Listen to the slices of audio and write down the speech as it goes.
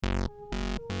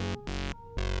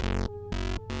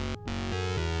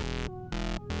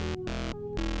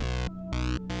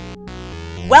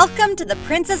Welcome to the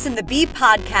Princess and the Bee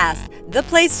podcast, the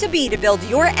place to be to build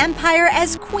your empire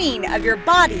as queen of your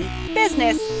body,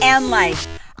 business, and life.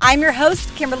 I'm your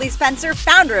host, Kimberly Spencer,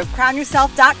 founder of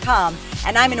CrownYourself.com,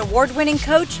 and I'm an award-winning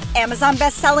coach, Amazon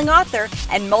best-selling author,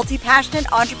 and multi-passionate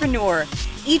entrepreneur.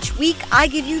 Each week, I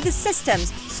give you the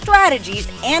systems, strategies,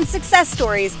 and success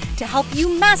stories to help you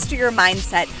master your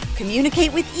mindset,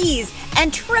 communicate with ease,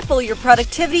 and triple your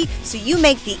productivity so you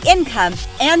make the income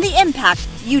and the impact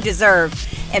you deserve.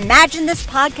 Imagine this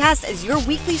podcast as your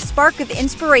weekly spark of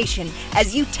inspiration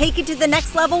as you take it to the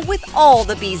next level with all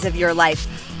the bees of your life.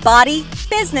 Body,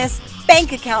 business,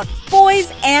 bank account, boys,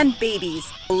 and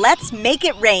babies. Let's make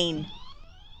it rain.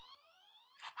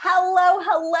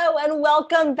 Hello, and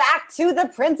welcome back to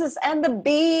the Princess and the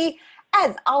Bee.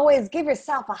 As always, give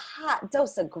yourself a hot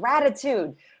dose of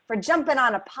gratitude for jumping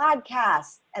on a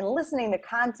podcast and listening to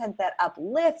content that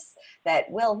uplifts, that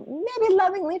will maybe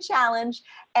lovingly challenge,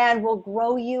 and will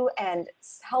grow you and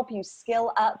help you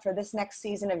skill up for this next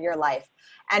season of your life.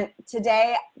 And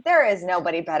today, there is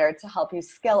nobody better to help you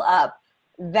skill up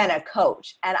than a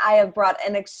coach. And I have brought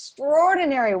an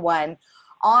extraordinary one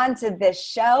onto this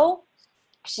show.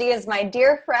 She is my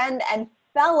dear friend and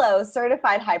fellow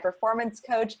certified high performance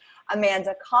coach,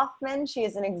 Amanda Kaufman. She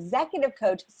is an executive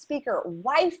coach, speaker,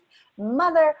 wife,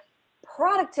 mother,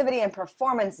 productivity and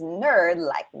performance nerd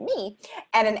like me,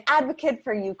 and an advocate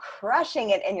for you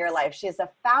crushing it in your life. She is the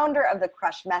founder of the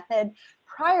Crush Method.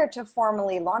 Prior to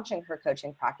formally launching her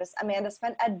coaching practice, Amanda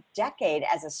spent a decade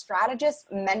as a strategist,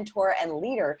 mentor, and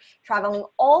leader, traveling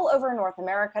all over North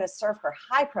America to serve her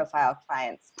high-profile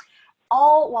clients,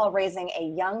 all while raising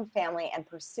a young family and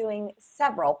pursuing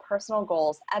several personal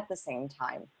goals at the same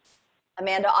time.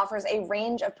 Amanda offers a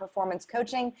range of performance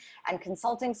coaching and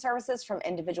consulting services, from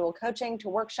individual coaching to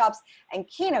workshops and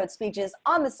keynote speeches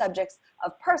on the subjects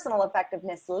of personal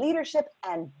effectiveness, leadership,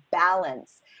 and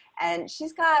balance. And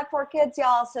she's got 4 kids,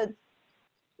 y'all, so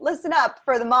listen up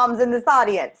for the moms in this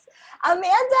audience. Amanda,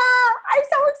 I'm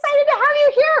so excited to have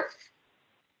you here.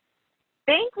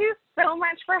 Thank you so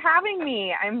much for having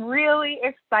me. I'm really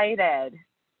excited.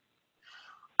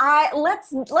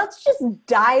 Let's just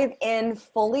dive in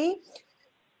fully.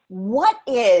 What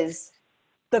is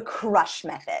the Crush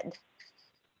Method?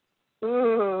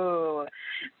 Ooh.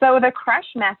 So the Crush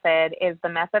Method is the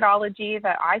methodology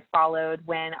that I followed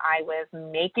when I was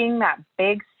making that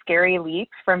big, scary leap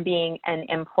from being an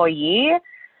employee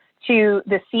to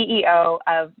the CEO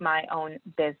of my own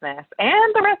business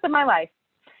and the rest of my life.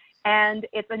 And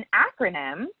it's an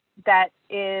acronym that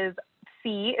is,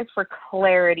 C is for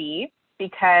clarity,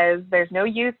 because there's no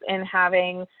use in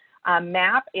having a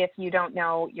map if you don't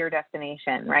know your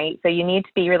destination, right? So you need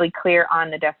to be really clear on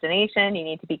the destination. You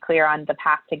need to be clear on the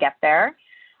path to get there.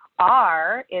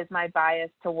 R is my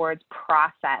bias towards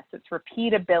process. It's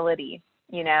repeatability.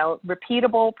 You know,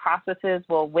 repeatable processes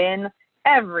will win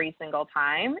every single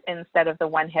time instead of the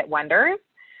one-hit wonders.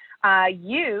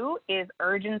 U is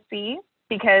urgency,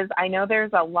 because I know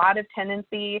there's a lot of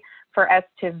tendency for us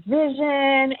to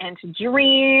vision and to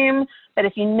dream, but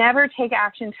if you never take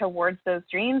action towards those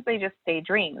dreams, they just stay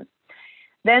dreams.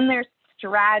 Then there's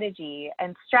strategy,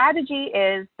 and strategy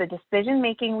is the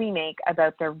decision-making we make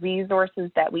about the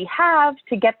resources that we have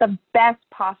to get the best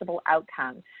possible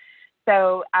outcome.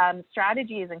 So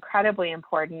strategy is incredibly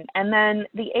important. And then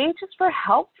the H is for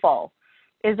helpful.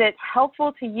 Is it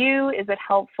helpful to you? Is it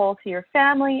helpful to your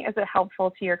family? Is it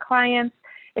helpful to your clients?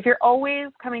 If you're always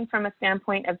coming from a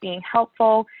standpoint of being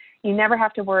helpful, you never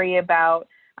have to worry about,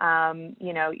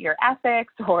 your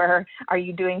ethics, or are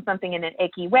you doing something in an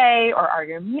icky way, or are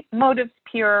your motives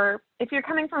pure? If you're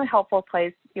coming from a helpful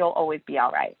place, you'll always be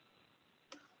all right.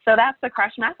 So that's the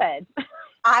Crush Method.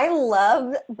 I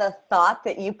love the thought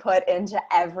that you put into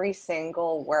every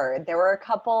single word. There were a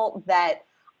couple that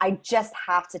I just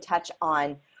have to touch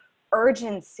on.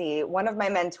 Urgency. One of my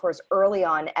mentors early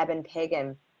on, Eben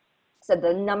Pagan, said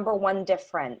the number one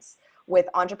difference with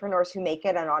entrepreneurs who make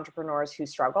it and entrepreneurs who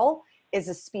struggle is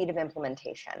the speed of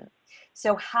implementation.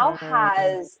 So how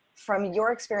has, from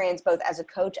your experience, both as a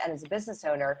coach and as a business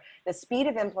owner, the speed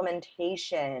of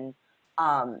implementation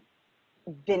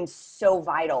been so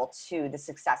vital to the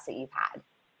success that you've had?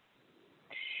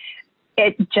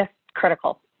 It's just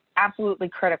critical. Absolutely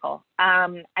critical.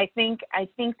 I think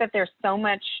that there's so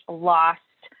much lost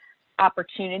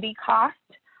opportunity cost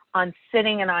on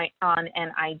sitting on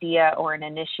an idea or an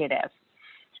initiative.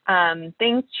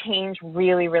 Things change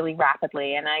really, really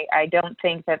rapidly, and I don't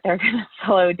think that they're going to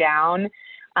slow down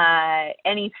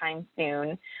anytime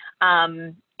soon.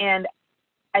 And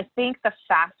I think the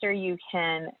faster you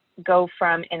can go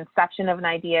from inception of an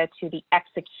idea to the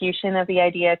execution of the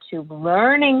idea to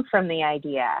learning from the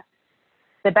idea,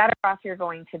 the better off you're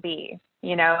going to be.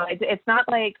 You know, it's not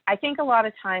like, I think a lot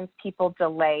of times people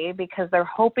delay because they're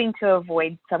hoping to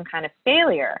avoid some kind of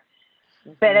failure.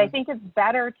 Mm-hmm. But I think it's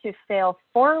better to fail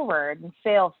forward and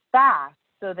fail fast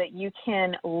so that you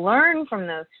can learn from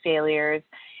those failures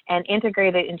and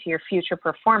integrate it into your future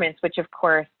performance, which of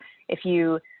course, if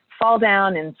you fall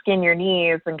down and skin your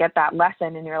knees and get that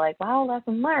lesson and you're like, well,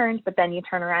 lesson learned, but then you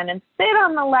turn around and sit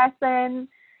on the lesson,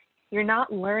 you're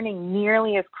not learning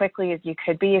nearly as quickly as you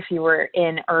could be if you were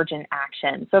in urgent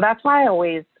action. So that's why I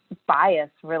always bias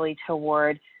really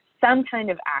toward some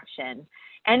kind of action.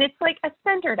 And it's like a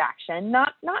centered action,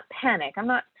 not panic. I'm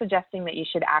not suggesting that you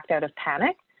should act out of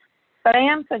panic, but I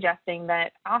am suggesting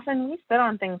that often we sit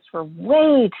on things for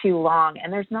way too long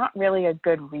and there's not really a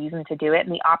good reason to do it.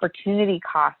 And the opportunity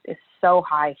cost is so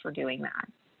high for doing that.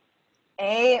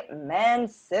 Amen,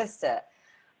 sister.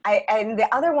 And the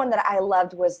other one that I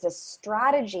loved was the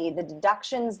strategy, the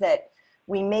deductions that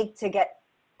we make to get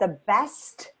the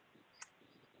best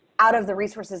out of the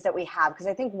resources that we have. Because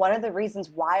I think one of the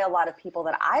reasons why a lot of people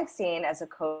that I've seen as a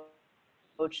coach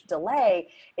delay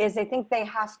is they think they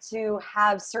have to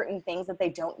have certain things that they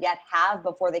don't yet have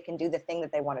before they can do the thing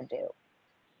that they want to do.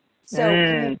 So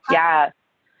can you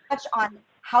touch on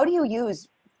how do you use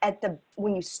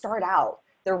when you start out,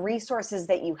 the resources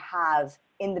that you have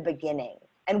in the beginning?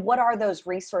 And what are those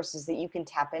resources that you can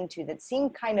tap into that seem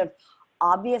kind of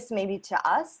obvious maybe to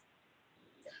us,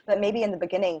 but maybe in the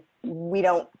beginning, we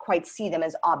don't quite see them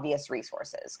as obvious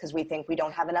resources because we think we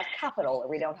don't have enough capital or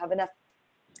we don't have enough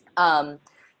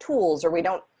tools or we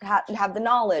don't have the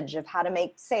knowledge of how to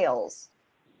make sales.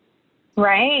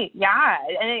 Right. Yeah.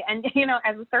 And you know,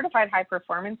 as a certified high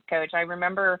performance coach, I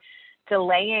remember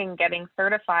delaying getting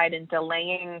certified and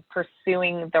delaying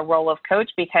pursuing the role of coach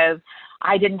because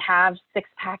I didn't have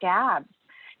 6-pack abs.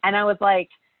 And I was like,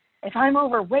 if I'm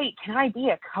overweight, can I be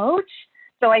a coach?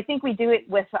 So I think we do it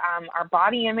with our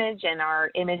body image and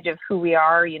our image of who we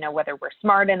are, you know, whether we're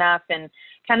smart enough and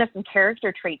kind of some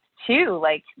character traits too,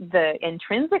 like the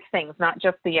intrinsic things, not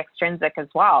just the extrinsic as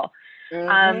well.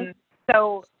 Mm-hmm.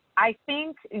 So I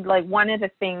think like one of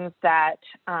the things that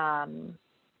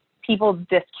people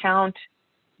discount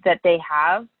that they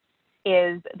have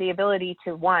is the ability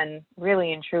to, one,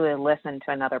 really and truly listen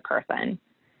to another person.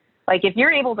 Like if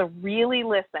you're able to really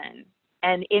listen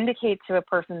and indicate to a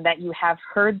person that you have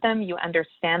heard them, you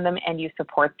understand them, and you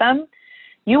support them,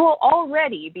 you will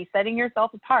already be setting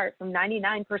yourself apart from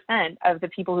 99% of the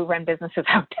people who run businesses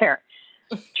out there.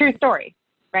 True story,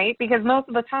 right? Because most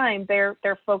of the time they're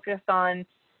focused on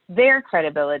their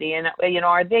credibility and, you know,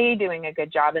 are they doing a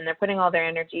good job? And they're putting all their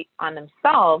energy on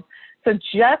themselves. So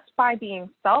just by being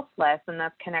selfless, and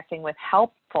that's connecting with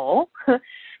helpful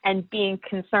and being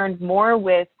concerned more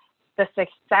with the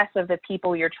success of the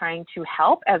people you're trying to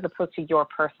help as opposed to your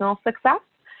personal success,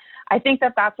 I think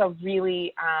that that's a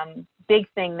really big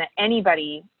thing that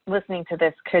anybody listening to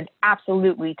this could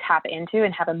absolutely tap into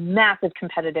and have a massive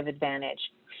competitive advantage.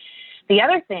 The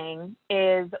other thing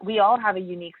is we all have a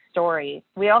unique story.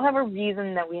 We all have a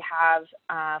reason that we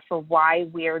have for why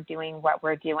we're doing what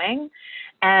we're doing.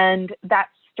 And that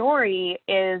story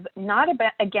is not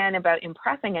about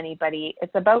impressing anybody.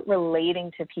 It's about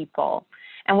relating to people.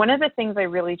 And one of the things I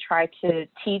really try to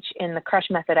teach in the Crush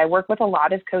Method, I work with a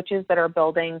lot of coaches that are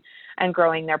building and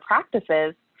growing their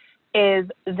practices, is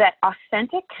that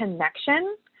authentic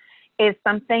connection is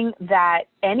something that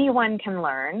anyone can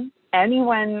learn.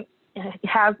 Anyone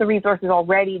has the resources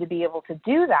already to be able to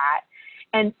do that.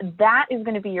 And that is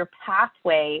going to be your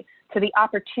pathway to the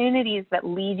opportunities that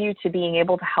lead you to being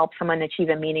able to help someone achieve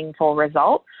a meaningful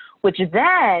result, which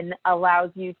then allows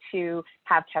you to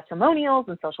have testimonials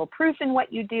and social proof in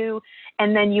what you do.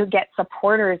 And then you get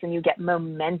supporters and you get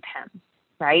momentum,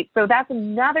 right? So that's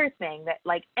another thing that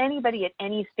like anybody at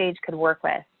any stage could work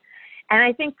with. And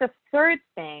I think the third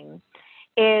thing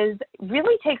is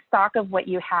really take stock of what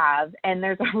you have. And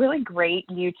there's a really great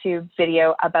YouTube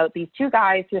video about these two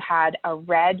guys who had a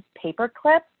red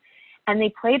paperclip, and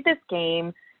they played this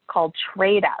game called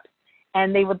Trade Up.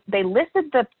 And they listed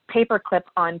the paperclip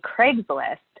on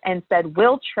Craigslist and said,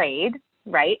 we'll trade,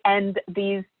 right? And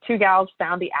these two gals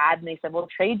found the ad and they said, we'll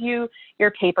trade you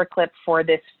your paperclip for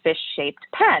this fish-shaped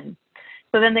pen.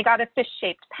 So then they got a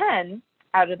fish-shaped pen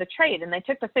out of the trade, and they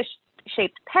took the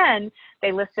fish-shaped pen,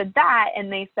 they listed that,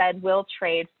 and they said, we'll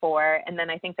trade for, and then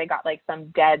I think they got like some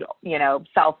dead,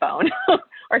 cell phone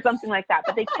or something like that.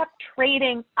 But they kept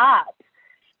trading up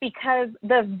because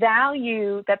the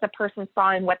value that the person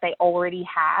saw in what they already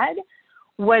had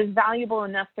was valuable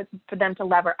enough for them to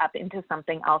lever up into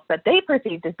something else that they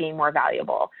perceived as being more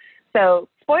valuable. So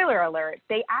spoiler alert,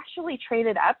 they actually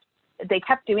traded up they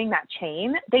kept doing that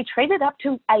chain, they traded up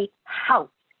to a house.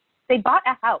 They bought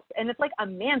a house, and it's like a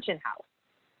mansion house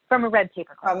from a red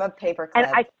paperclip. From a paperclip.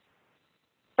 And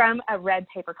from a red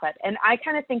paperclip. And I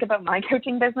kind of think about my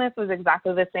coaching business was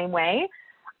exactly the same way.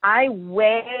 I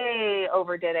way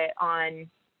overdid it on,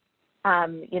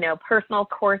 personal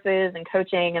courses and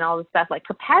coaching and all this stuff, like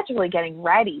perpetually getting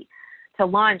ready to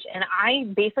launch. And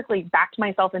I basically backed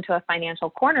myself into a financial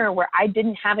corner where I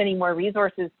didn't have any more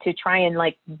resources to try and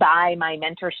like buy my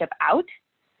mentorship out.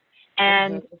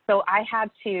 And so I had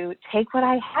to take what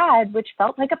I had, which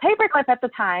felt like a paperclip at the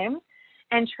time,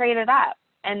 and trade it up.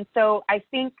 And so I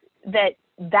think that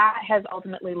has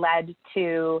ultimately led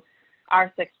to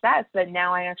our success, that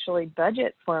now I actually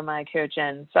budget for my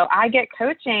coaching. So I get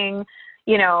coaching,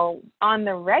 on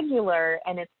the regular,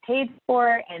 and it's paid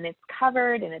for and it's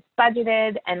covered and it's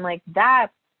budgeted. And like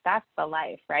that's the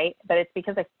life, right? But it's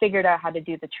because I figured out how to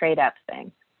do the trade up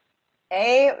thing.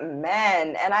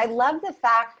 Amen. And I love the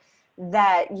fact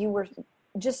that you were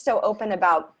just so open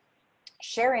about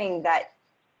sharing that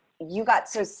you got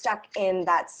so stuck in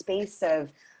that space of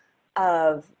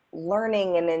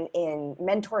learning and in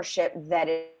mentorship that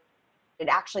it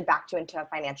actually backed you into a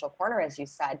financial corner, as you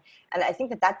said. And I think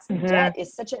that debt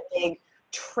is such a big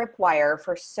tripwire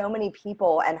for so many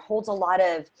people and holds a lot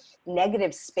of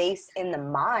negative space in the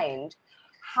mind.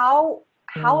 How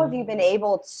have you been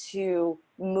able to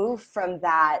move from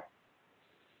that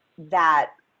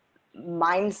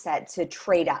mindset to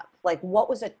trade up? Like, what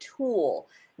was a tool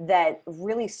that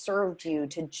really served you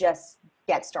to just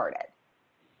get started?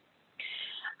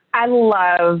 I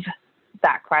love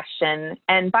that question.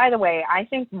 And by the way, I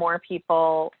think more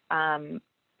people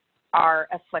are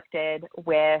afflicted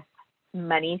with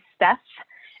money stuff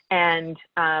and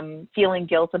feeling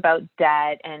guilt about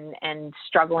debt and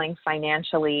struggling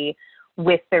financially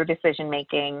with their decision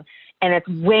making. And it's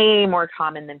way more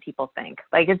common than people think.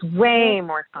 Like, it's way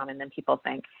more common than people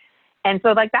think. And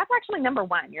so, like, that's actually number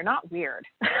one. You're not weird.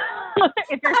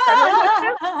 If you're struggling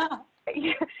with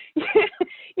this,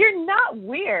 you're not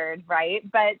weird, right?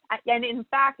 And in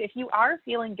fact, if you are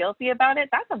feeling guilty about it,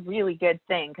 that's a really good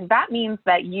thing, because that means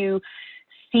that you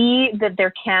see that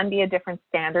there can be a different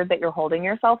standard that you're holding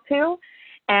yourself to,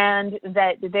 and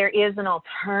that there is an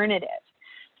alternative.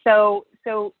 So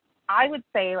I would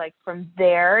say, like, from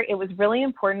there, it was really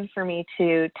important for me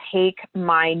to take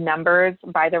my numbers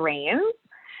by the reins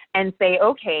and say,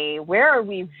 okay, where are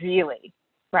we really,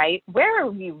 right? Where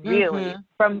are we really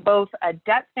from both a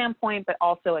debt standpoint, but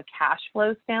also a cash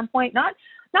flow standpoint? Not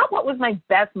what was my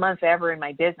best month ever in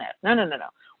my business. No.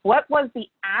 What was the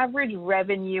average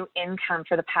revenue income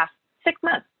for the past 6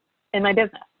 months in my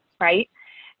business, right?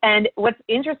 And what's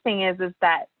interesting is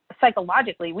that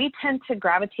psychologically, we tend to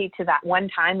gravitate to that one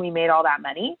time we made all that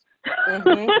money. And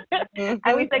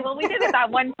we say, well, we did it that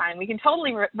one time. We can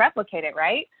totally replicate it,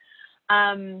 right?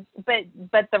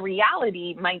 But the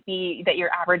reality might be that your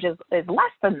average is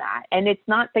less than that. And it's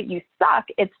not that you suck.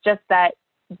 It's just that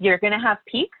you're going to have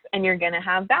peaks and you're going to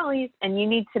have valleys, and you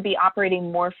need to be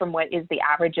operating more from what is the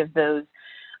average of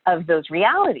those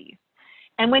realities.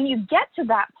 And when you get to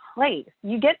that place,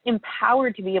 you get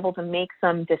empowered to be able to make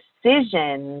some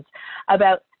decisions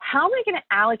about how am I going to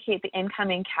allocate the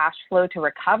incoming cash flow to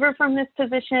recover from this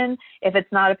position if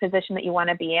it's not a position that you want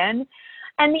to be in.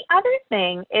 And the other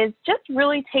thing is just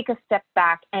really take a step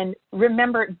back and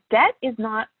remember, debt is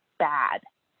not bad.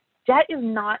 Debt is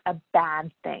not a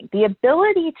bad thing. The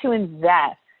ability to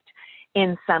invest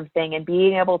in something and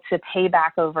being able to pay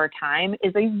back over time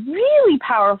is a really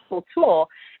powerful tool,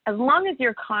 as long as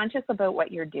you're conscious about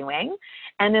what you're doing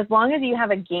and as long as you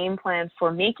have a game plan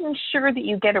for making sure that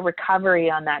you get a recovery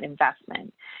on that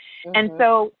investment. And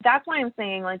so that's why I'm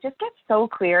saying, like, just get so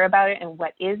clear about it and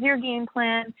what is your game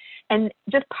plan, and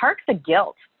just park the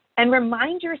guilt and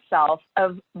remind yourself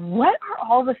of what are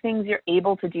all the things you're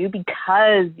able to do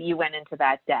because you went into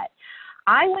that debt.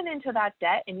 I went into that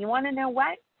debt, and you want to know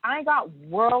what? I got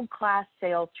world-class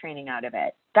sales training out of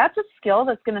it. That's a skill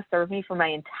that's going to serve me for my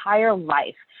entire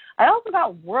life. I also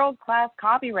got world-class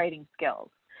copywriting skills.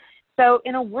 So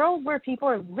in a world where people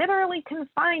are literally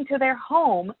confined to their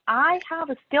home, I have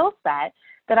a skill set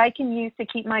that I can use to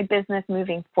keep my business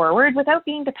moving forward without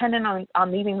being dependent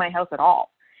on leaving my house at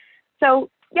all. So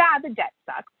yeah, the debt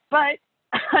sucks, but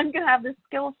I'm going to have this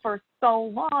skill for so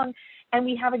long, and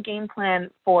we have a game plan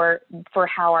for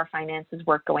how our finances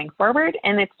work going forward,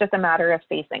 and it's just a matter of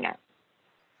facing it.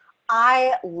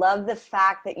 I love the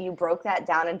fact that you broke that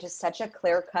down into such a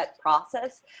clear-cut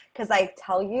process, because I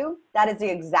tell you, that is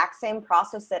the exact same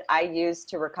process that I use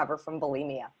to recover from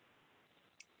bulimia.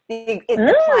 It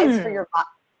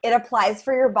applies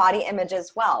for your body image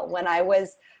as well. When I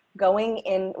was going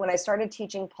in when I started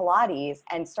teaching Pilates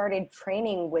and started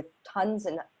training with tons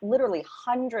and literally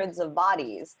hundreds of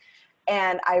bodies.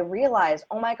 And I realized,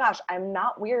 oh my gosh, I'm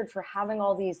not weird for having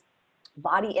all these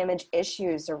body image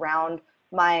issues around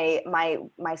my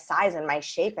size and my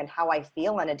shape and how I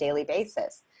feel on a daily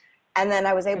basis. And then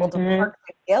I was able to park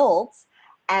the guilt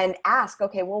and ask,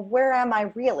 okay, well, where am I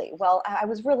really? Well, I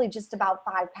was really just about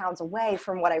 5 pounds away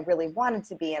from what I really wanted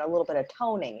to be, and a little bit of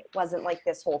toning. It wasn't like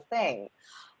this whole thing.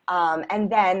 And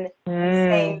then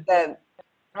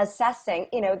assessing,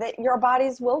 that your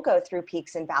bodies will go through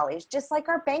peaks and valleys, just like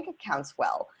our bank accounts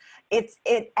will.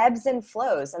 It ebbs and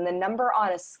flows, and the number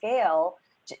on a scale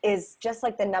is just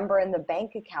like the number in the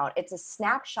bank account. It's a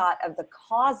snapshot of the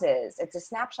causes. It's a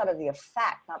snapshot of the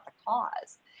effect, not the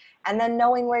cause. And then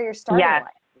knowing where your starting line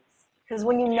is. Because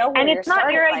when you know where your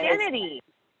starting line is. And it's not your identity.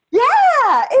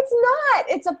 Yeah, it's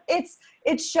not.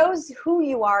 It shows who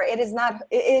you are. It is not,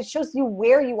 it shows you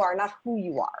where you are, not who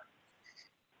you are.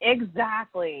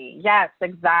 Exactly. Yes,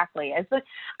 exactly.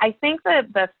 I think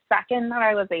that the second that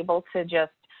I was able to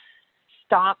just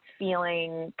stop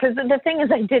feeling, because the thing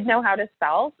is I did know how to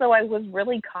sell, so I was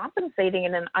really compensating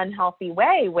in an unhealthy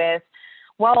way with,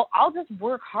 well, I'll just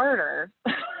work harder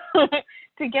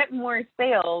to get more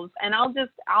sales, and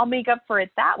I'll make up for it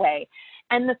that way.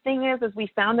 And the thing is we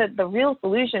found that the real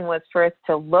solution was for us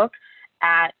to look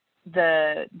at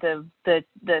the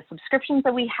subscriptions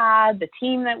that we had, the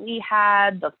team that we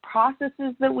had, the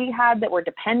processes that we had that were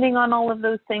depending on all of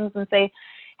those things, and say,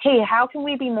 hey, how can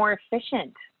we be more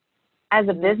efficient as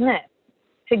a business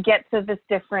to get to this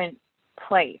different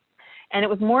place? And it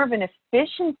was more of an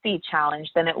efficiency challenge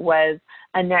than it was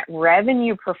a net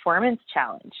revenue performance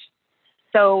challenge.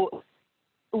 So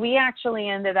we actually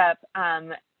ended up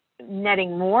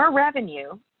netting more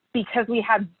revenue because we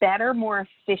had better, more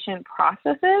efficient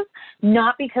processes,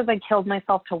 not because I killed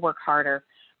myself to work harder.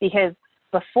 Because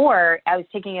before, I was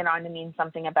taking it on to mean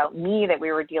something about me, that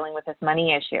we were dealing with this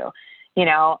money issue.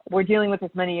 We're dealing with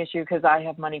this money issue because I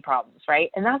have money problems, right?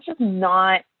 And that's just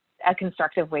not a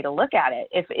constructive way to look at it.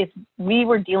 If we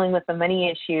were dealing with the money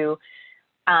issue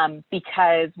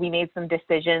because we made some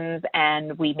decisions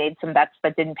and we made some bets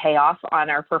that didn't pay off on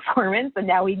our performance, and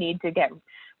now we need to get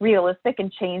realistic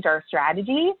and change our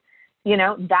strategy,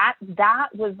 that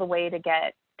was the way to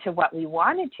get to what we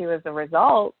wanted to as a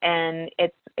result. And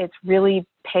it's really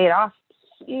paid off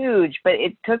huge, but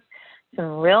it took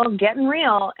some real getting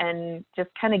real and just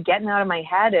kind of getting out of my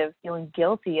head of feeling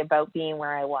guilty about being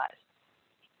where I was.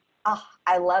 Oh,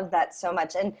 I love that so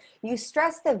much. And you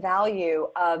stress the value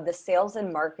of the sales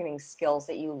and marketing skills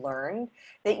that you learned,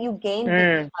 that you gained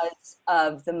because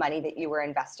of the money that you were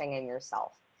investing in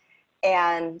yourself.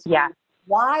 And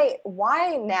why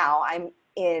now I'm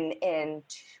in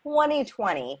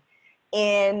 2020,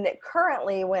 in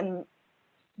currently when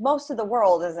most of the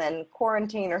world is in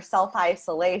quarantine or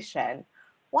self-isolation,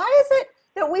 why is it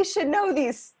that we should know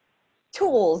these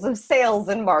tools of sales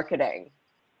and marketing?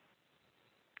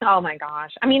 Oh my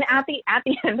gosh. I mean, at the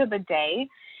end of the day,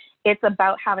 it's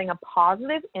about having a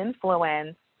positive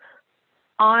influence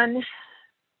on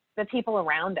the people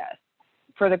around us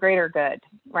for the greater good,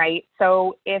 right?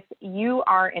 So if you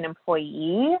are an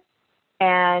employee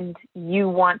and you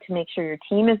want to make sure your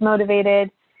team is motivated,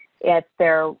 if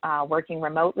they're working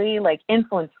remotely, like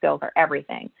influence skills are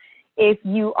everything. If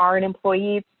you are an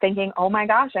employee thinking, oh my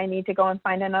gosh, I need to go and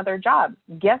find another job,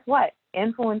 guess what?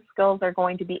 Influence skills are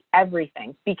going to be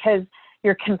everything because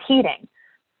you're competing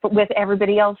with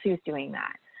everybody else who's doing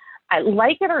that.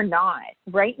 Like it or not,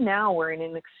 right now we're in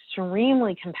an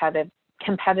extremely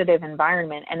competitive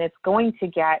environment, and it's going to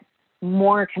get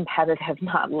more competitive,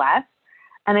 not less.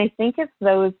 And I think it's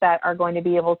those that are going to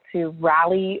be able to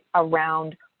rally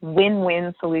around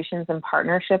win-win solutions and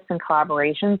partnerships and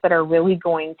collaborations that are really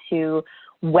going to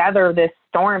weather this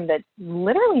storm that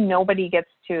literally nobody gets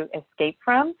to escape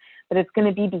from, but it's going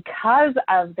to be because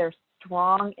of their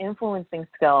strong influencing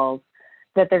skills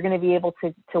that they're going to be able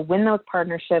to win those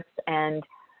partnerships and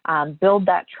build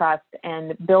that trust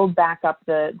and build back up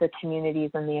the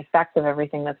communities and the effects of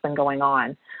everything that's been going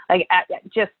on. I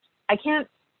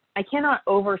cannot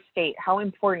overstate how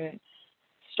important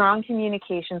strong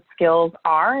communication skills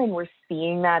are, and we're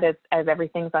seeing that as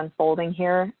everything's unfolding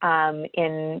here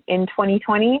in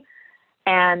 2020.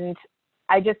 And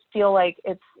I just feel like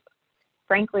it's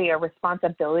frankly a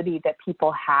responsibility that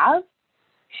people have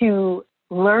to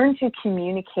learn to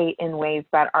communicate in ways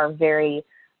that are very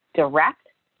direct,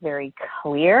 very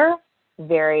clear,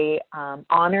 very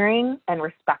honoring and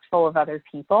respectful of other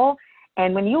people.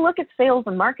 And when you look at sales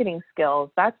and marketing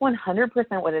skills, that's 100%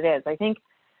 what it is. I think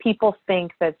people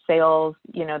think that sales,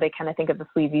 they kind of think of the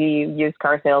sleazy used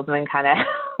car salesman kind of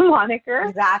moniker.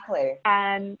 Exactly.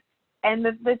 And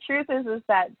the truth is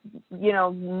that, you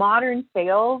know, modern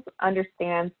sales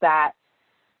understands that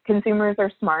consumers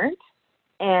are smart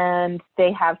and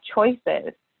they have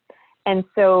choices. And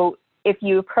so if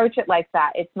you approach it like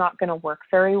that, it's not going to work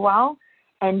very well.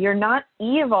 And you're not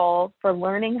evil for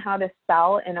learning how to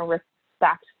sell in a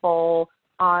respectful,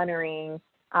 honoring,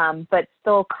 but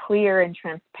still clear and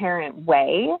transparent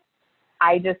way.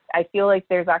 I feel like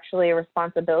there's actually a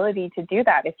responsibility to do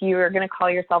that. If you are going to call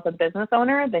yourself a business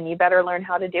owner, then you better learn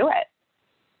how to do it.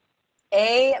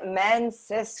 Amen,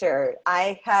 sister.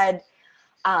 I had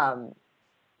an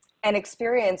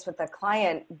experience with a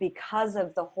client because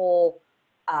of the whole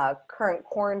current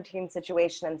quarantine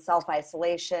situation and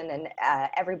self-isolation, and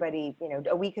everybody, you know,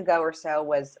 a week ago or so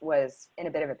was in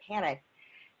a bit of a panic,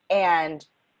 and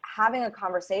having a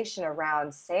conversation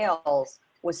around sales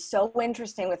was so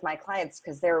interesting with my clients,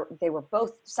 because they were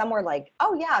both, some were like,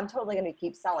 oh yeah, I'm totally going to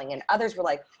keep selling, and others were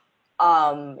like,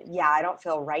 yeah, I don't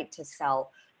feel right to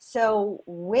sell. So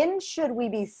when should we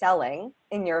be selling,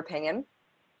 in your opinion,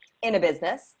 in a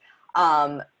business,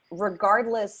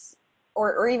 regardless,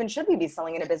 or even should we be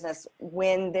selling in a business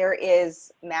when there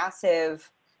is massive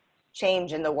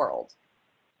change in the world?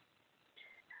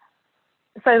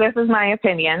 So this is my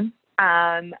opinion.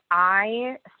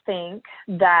 I think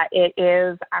that it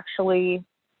is actually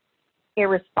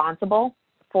irresponsible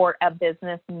for a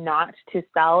business not to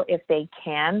sell if they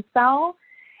can sell.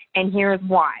 And here's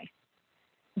why.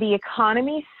 The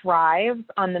economy thrives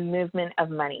on the movement of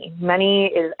money. Money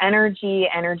is energy.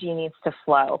 Energy needs to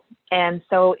flow. And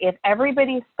so if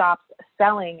everybody stops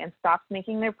selling and stops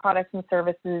making their products and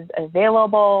services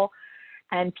available,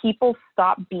 and people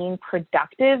stop being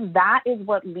productive, that is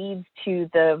what leads to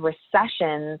the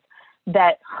recessions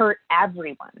that hurt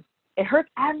everyone. It hurts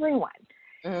everyone.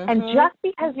 Mm-hmm. And just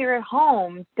because you're at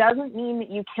home doesn't mean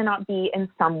that you cannot be in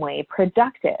some way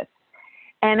productive.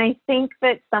 And I think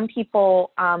that some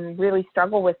people really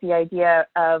struggle with the idea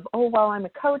of, oh, well, I'm a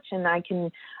coach and I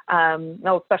can,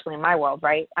 especially in my world,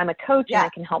 right? I'm a coach and I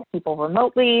can help people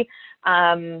remotely.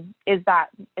 Is that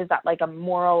like a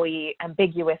morally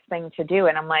ambiguous thing to do?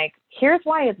 And I'm like, here's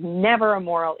why it's never a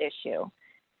moral issue.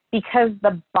 Because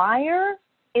the buyer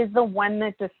is the one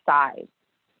that decides.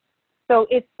 So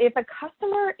if a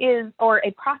customer is, or a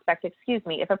prospect,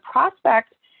 if a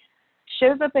prospect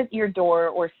shows up at your door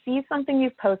or sees something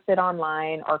you've posted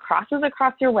online or crosses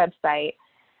across your website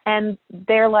and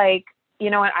they're like, you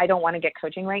know what, I don't want to get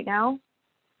coaching right now,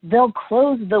 they'll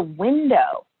close the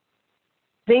window.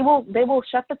 They will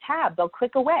shut the tab. They'll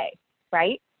click away,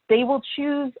 right? They will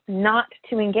choose not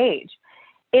to engage.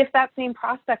 If that same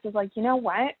prospect is like, you know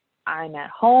what, I'm at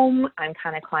home, I'm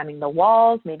kind of climbing the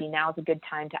walls, maybe now's a good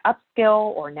time to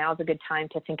upskill, or now's a good time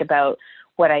to think about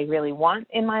what I really want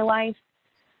in my life,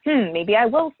 maybe I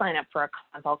will sign up for a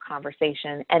consult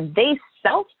conversation, and they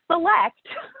self-select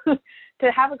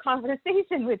to have a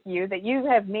conversation with you that you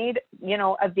have made, you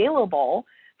know, available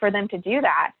for them to do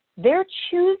that. They're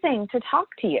choosing to talk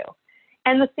to you.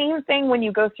 And the same thing when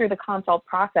you go through the consult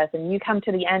process and you come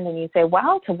to the end and you say,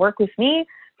 well, to work with me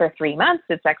for 3 months,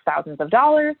 it's X thousands of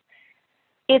dollars.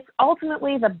 It's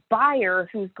ultimately the buyer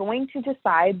who's going to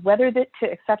decide whether to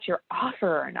accept your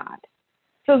offer or not.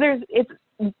 So it's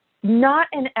not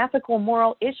an ethical,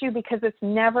 moral issue, because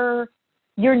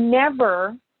you're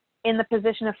never in the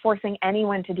position of forcing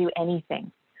anyone to do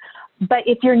anything. But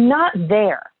if you're not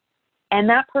there and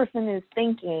that person is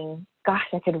thinking, gosh,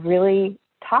 I could really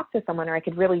talk to someone, or I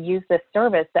could really use this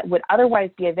service that would otherwise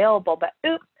be available, but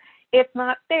oops, it's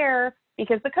not there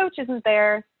because the coach isn't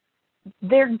there,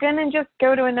 they're going to just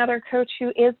go to another coach who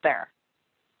is there.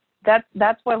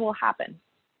 That's what will happen,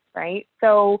 right?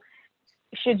 So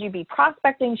should you be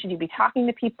prospecting? Should you be talking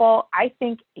to people? I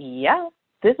think, yeah,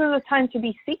 this is a time to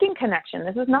be seeking connection.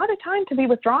 This is not a time to be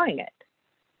withdrawing it.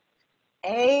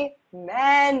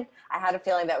 Amen. I had a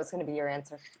feeling that was going to be your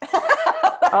answer.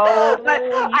 Oh, but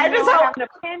I just have an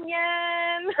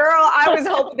opinion. Girl, I was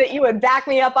hoping that you would back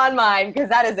me up on mine, because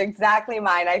that is exactly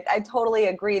mine. I totally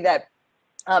agree that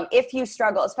if you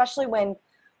struggle, especially when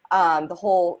the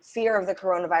whole fear of the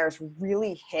coronavirus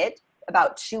really hit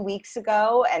about 2 weeks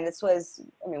ago, and this was,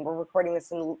 I mean, we're recording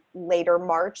this in later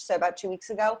March, so about 2 weeks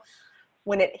ago,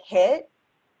 when it hit,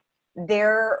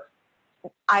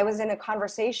 I was in a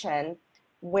conversation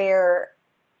where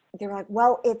they were like,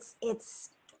 well, it's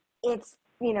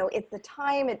you know, it's the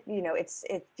time,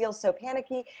 it feels so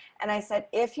panicky. And I said,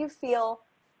 if you feel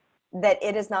that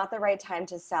it is not the right time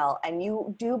to sell, and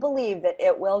you do believe that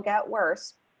it will get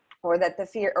worse, or that the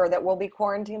fear, or that we'll be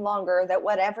quarantined longer, that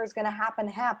whatever's going to happen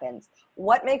happens,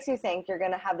 what makes you think you're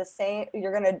going to have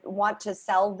you're going to want to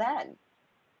sell then?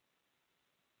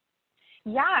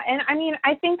 Yeah. And I mean,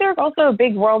 I think there's also a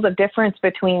big world of difference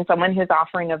between someone who's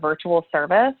offering a virtual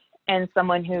service and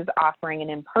someone who's offering an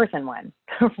in-person one,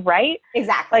 right?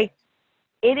 Exactly. Like,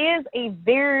 it is a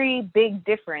very big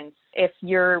difference if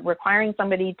you're requiring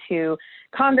somebody to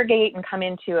congregate and come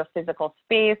into a physical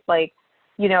space. Like,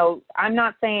 you know, I'm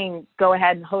not saying go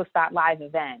ahead and host that live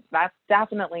event. That's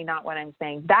definitely not what I'm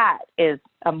saying. That is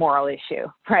a moral issue,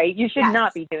 right? You should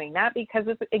not be doing that because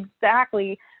it's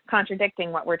exactly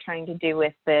contradicting what we're trying to do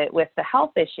with the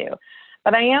health issue.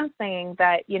 But I am saying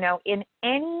that, you know, in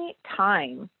any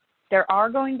time, there are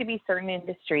going to be certain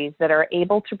industries that are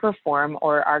able to perform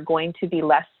or are going to be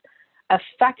less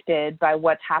affected by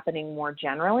what's happening more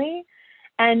generally.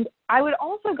 And I would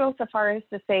also go so far as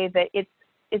to say that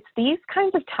it's these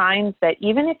kinds of times that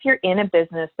even if you're in a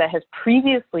business that has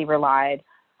previously relied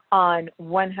on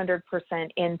 100%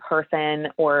 in-person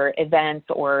or events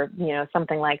or, you know,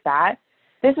 something like that,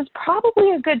 this is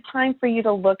probably a good time for you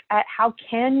to look at how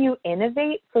can you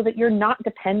innovate so that you're not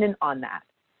dependent on that.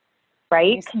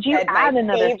 Right? Could you add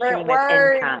another stream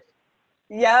of income?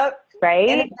 Yep. Right?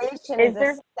 Innovation is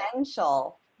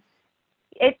essential.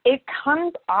 It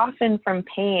comes often from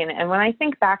pain. And when I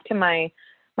think back to my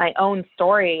own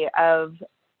story of,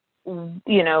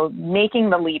 you know, making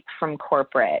the leap from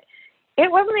corporate,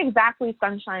 it wasn't exactly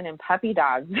sunshine and puppy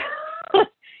dogs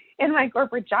in my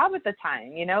corporate job at the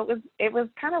time. You know, it was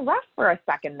kind of rough for a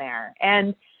second there.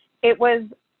 And it was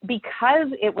because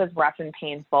it was rough and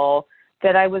painful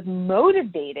that I was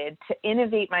motivated to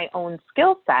innovate my own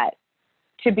skill set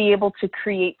to be able to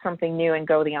create something new and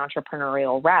go the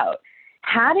entrepreneurial route.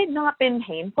 Had it not been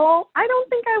painful, I don't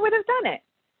think I would have done it.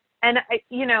 And,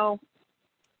 you know,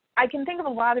 I can think of a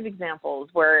lot of examples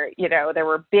where, you know, there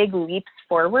were big leaps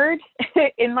forward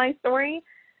in my story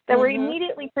that were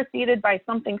immediately preceded by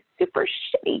something super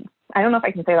shitty. I don't know if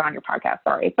I can say that on your podcast,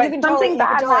 sorry. But something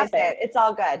bad happened. It's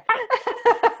all good.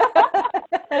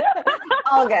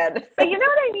 All good. But you know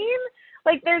what I mean?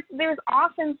 Like there's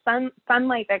often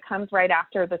sunlight that comes right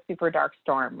after the super dark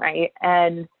storm, right?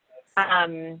 And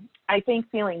I think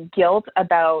feeling guilt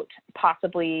about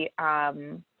possibly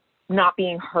not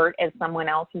being hurt as someone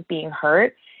else is being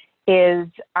hurt is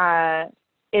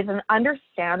an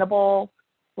understandable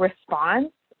response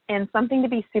and something to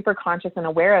be super conscious and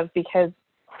aware of, because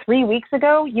 3 weeks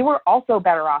ago you were also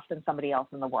better off than somebody else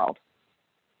in the world.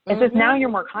 It's just now you're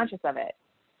more conscious of it.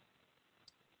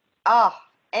 Oh,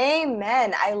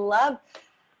 amen. I love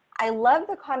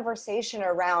the conversation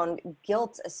around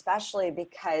guilt, especially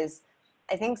because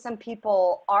I think some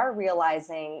people are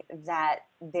realizing that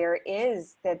they're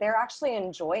actually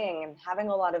enjoying and having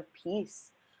a lot of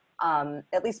peace.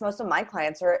 At least most of my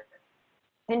clients are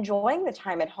enjoying the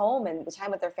time at home and the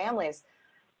time with their families.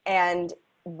 And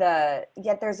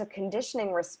yet there's a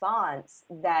conditioning response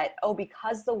that,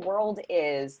 because the world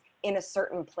is in a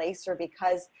certain place, or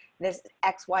because this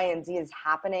X, Y, and Z is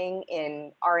happening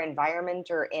in our environment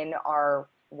or in our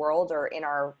world or in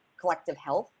our collective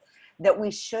health, that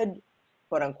we should,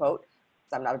 quote unquote,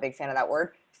 because I'm not a big fan of that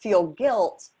word, feel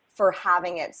guilt for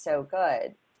having it so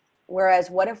good. Whereas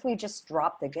what if we just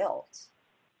drop the guilt?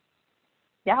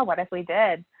 Yeah, what if we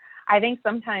did? I think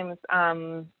sometimes,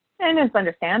 and it's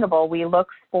understandable, we look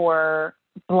for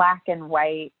black and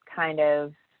white kind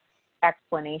of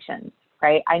explanations,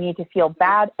 right? I need to feel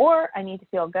bad or I need to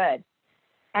feel good.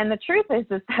 And the truth is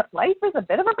that life is a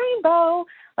bit of a rainbow.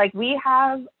 Like, we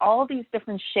have all these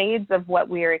different shades of what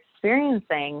we are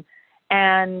experiencing,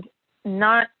 and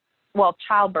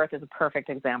childbirth is a perfect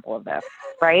example of this,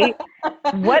 right?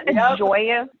 What a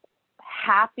joyous,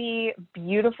 happy,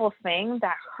 beautiful thing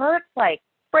that hurts like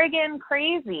friggin'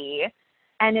 crazy.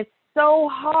 And it's so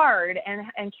hard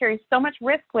and carries so much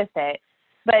risk with it.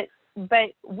 But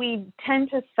we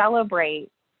tend to celebrate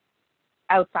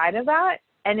outside of that.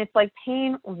 And it's like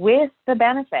pain with the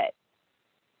benefit.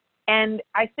 And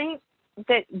I think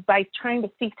that by trying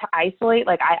to seek to isolate,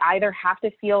 like, I either have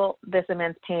to feel this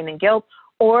immense pain and guilt,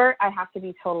 or I have to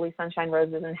be totally sunshine,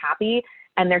 roses, and happy,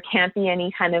 and there can't be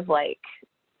any kind of like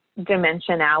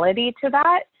dimensionality to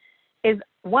that, is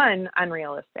one,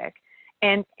 unrealistic,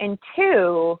 and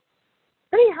two,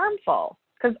 pretty harmful.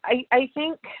 Because I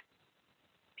think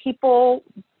people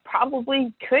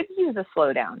probably could use a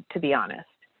slowdown, to be honest.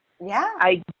 Yeah.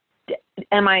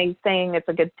 Am I saying it's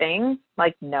a good thing?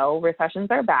 Like, no, recessions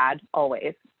are bad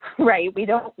always, right? We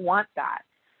don't want that.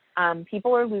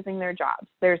 People are losing their jobs.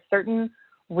 There's certain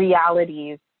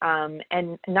realities,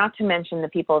 and not to mention the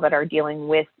people that are dealing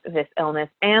with this illness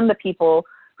and the people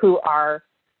who are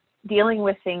dealing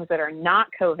with things that are not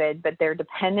COVID, but they're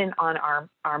dependent on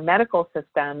our medical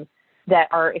system, that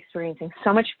are experiencing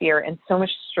so much fear and so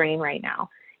much strain right now.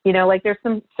 You know, like, there's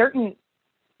some certain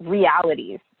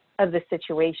realities of the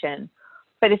situation.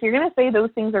 But if you're going to say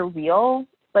those things are real,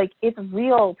 like it's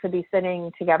real to be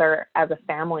sitting together as a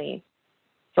family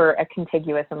for a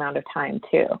contiguous amount of time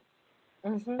too.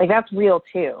 Mm-hmm. Like that's real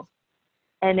too.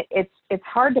 And it's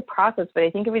hard to process, but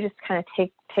I think if we just kind of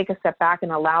take a step back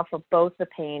and allow for both the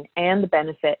pain and the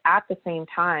benefit at the same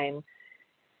time,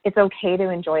 it's okay to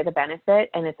enjoy the benefit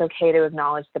and it's okay to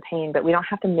acknowledge the pain, but we don't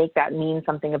have to make that mean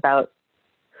something about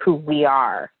who we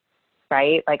are,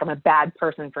 right? Like I'm a bad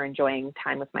person for enjoying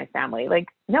time with my family. Like,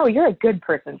 no, you're a good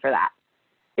person for that.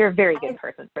 You're a very good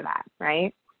person for that,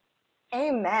 right?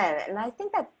 Amen. And I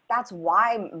think that's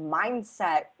why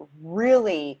mindset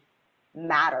really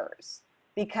matters,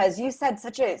 because you said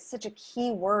such a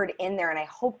key word in there. And I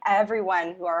hope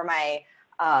everyone who are my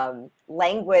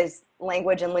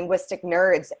language and linguistic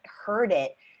nerds heard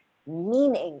it.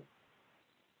 Meaning,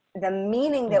 the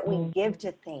meaning that we give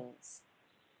to things.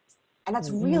 And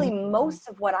that's really most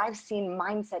of what I've seen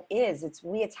mindset is. It's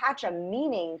we attach a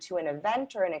meaning to an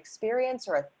event or an experience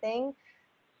or a thing,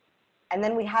 and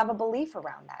then we have a belief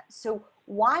around that. So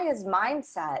why is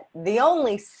mindset the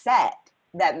only set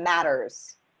that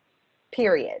matters,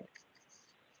 period?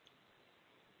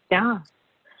 Yeah.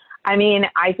 I mean,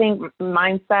 I think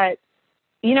mindset,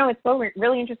 you know, it's so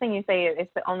really interesting you say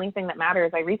it's the only thing that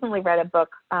matters. I recently read a book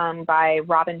by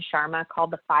Robin Sharma called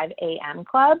The 5 a.m.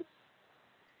 Club.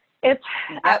 It's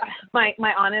my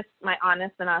honest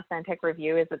and authentic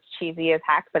review is it's cheesy as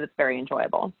heck, but it's very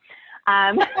enjoyable.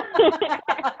 But,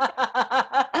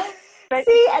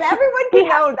 see, and everyone can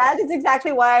know that is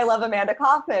exactly why I love Amanda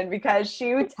Kaufman, because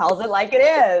she tells it like it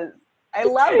is. I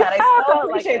love that. I so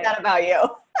appreciate that about you.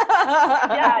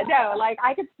 Yeah, no, like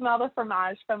I could smell the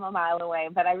fromage from a mile away,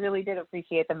 but I really did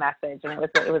appreciate the message, and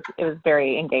it was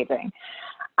very engaging.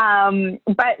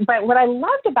 But what I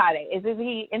loved about it is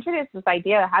he introduced this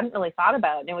idea I hadn't really thought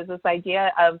about, and it was this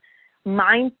idea of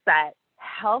mindset,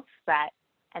 health set,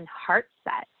 and heart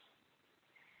set.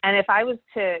 And if I was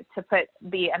to put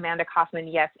the Amanda Kaufman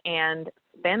yes and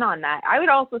spin on that, I would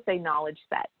also say knowledge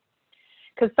set,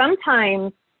 because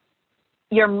sometimes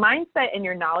your mindset and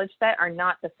your knowledge set are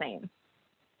not the same.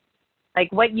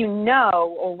 Like what you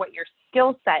know or what your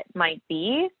skill set might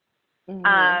be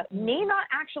may not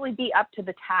actually be up to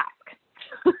the task.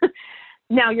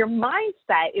 Now your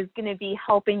mindset is going to be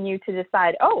helping you to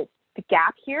decide, oh, the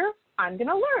gap here, I'm going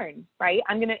to learn, right?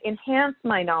 I'm going to enhance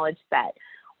my knowledge set.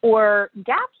 Or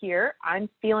gap here, I'm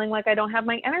feeling like I don't have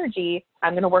my energy,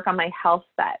 I'm going to work on my health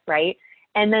set, right?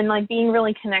 And then like being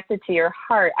really connected to your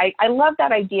heart. I love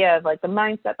that idea of like the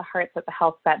mindset, the heart set, the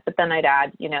health set, but then I'd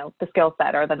add, you know, the skill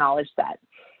set or the knowledge set.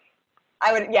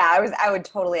 I would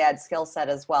totally add skill set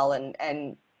as well.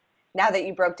 And now that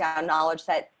you broke down knowledge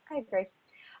set, I agree.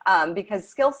 Because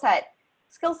skill set,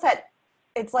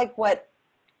 it's like what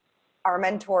our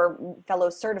mentor, fellow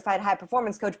certified high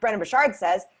performance coach, Brennan Bouchard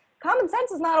says, common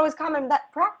sense is not always common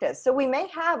practice. So we may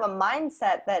have a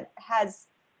mindset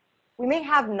we may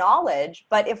have knowledge,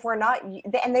 but if we're not,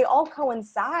 and they all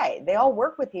coincide, they all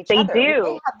work with each other. They do.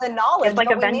 We may have the knowledge, it's like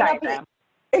but a Venn diagram.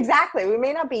 Exactly. We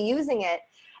may not be using it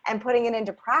and putting it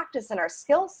into practice in our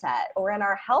skill set or in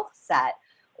our health set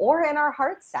or in our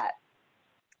heart set.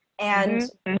 And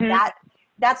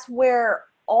that's where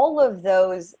all of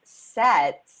those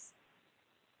sets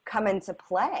come into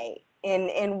play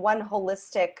in one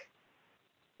holistic,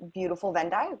 beautiful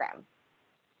Venn diagram.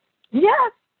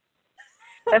 Yes.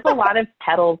 There's a lot of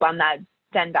petals on that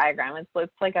Venn diagram. It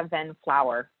looks like a Venn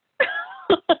flower.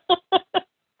 I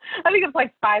think it's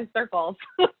like 5 circles.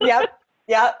 Yep.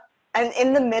 And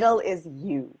in the middle is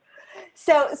you.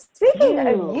 So speaking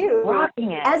of you,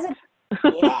 rocking it.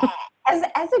 as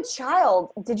a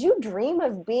child, did you dream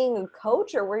of being a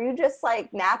coach, or were you just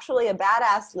like naturally a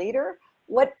badass leader?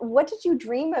 What did you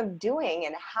dream of doing,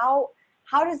 and how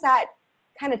does that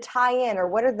kind of tie in, or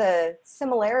what are the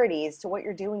similarities to what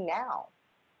you're doing now?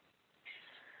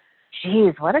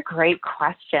 Geez, what a great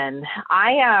question.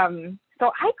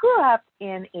 So I grew up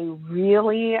in a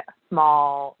really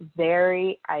small,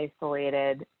 very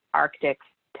isolated Arctic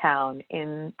town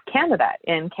in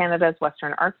Canada's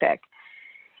Western Arctic.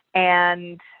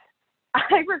 And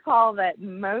I recall that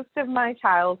most of my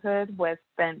childhood was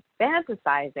spent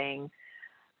fantasizing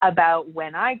about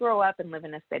when I grow up and live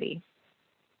in a city.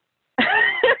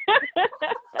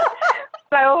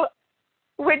 So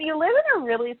when you live in a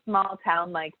really small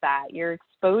town like that, your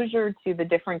exposure to the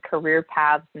different career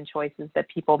paths and choices that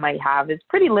people might have is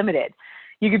pretty limited.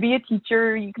 You could be a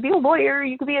teacher, you could be a lawyer,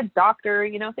 you could be a doctor,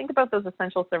 you know, think about those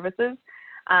essential services.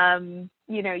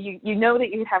 You know that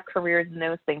you have careers in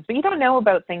those things, but you don't know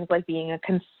about things like being a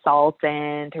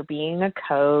consultant or being a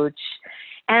coach.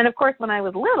 And of course, when I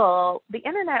was little, the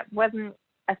internet wasn't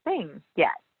a thing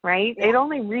yet, right? Yeah. It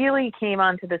only really came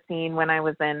onto the scene when I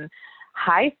was in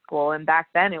high school. And back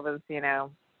then it was,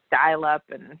 dial up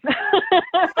and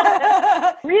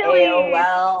really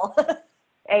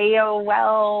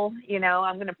AOL,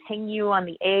 I'm going to ping you on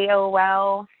the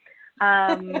AOL.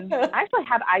 I actually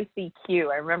had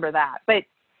ICQ. I remember that. But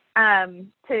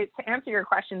to answer your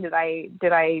question, did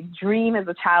I dream as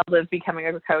a child of becoming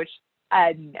a coach?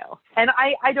 No. And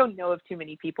I don't know of too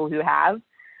many people who have,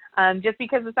 just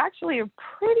because it's actually a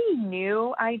pretty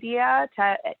new idea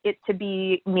to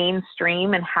be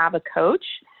mainstream and have a coach.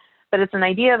 But it's an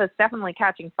idea that's definitely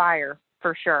catching fire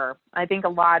for sure. I think a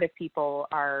lot of people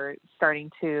are starting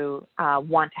to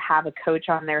want to have a coach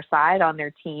on their side, on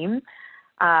their team,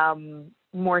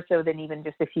 more so than even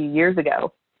just a few years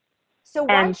ago. So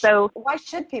why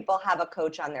should people have a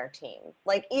coach on their team?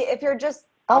 Like, if you're just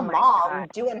a mom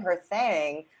doing her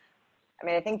thing, I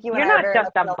mean, I think you're not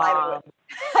just a mom.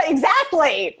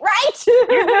 Exactly, right?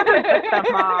 You're never just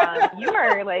a mom. You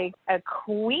are like a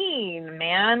queen,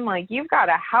 man. Like, you've got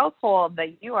a household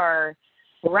that you are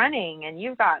running, and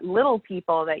you've got little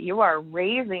people that you are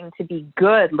raising to be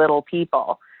good little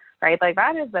people, right? Like,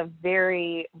 that is a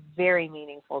very, very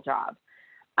meaningful job.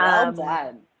 Well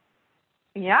done.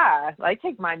 Yeah, I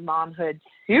take my momhood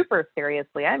super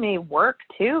seriously. I may work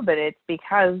too, but it's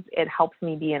because it helps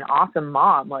me be an awesome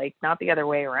mom, like not the other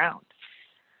way around.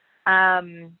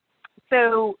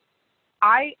 So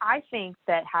I think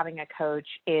that having a coach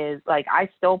is like, I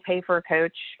still pay for a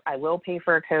coach. I will pay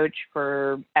for a coach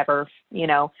forever,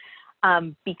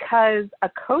 because a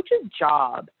coach's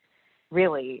job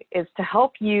really is to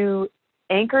help you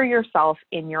anchor yourself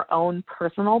in your own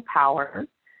personal power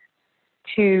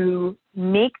to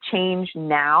make change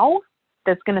now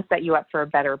that's going to set you up for a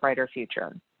better, brighter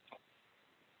future.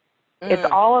 It's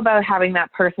all about having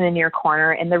that person in your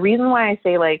corner. And the reason why I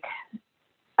say, like,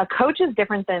 a coach is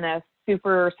different than a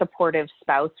super supportive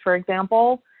spouse, for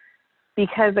example,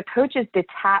 because a coach is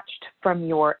detached from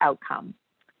your outcome,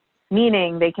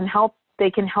 meaning they can help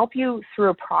you through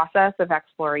a process of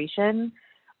exploration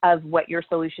of what your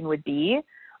solution would be,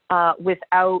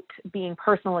 without being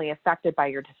personally affected by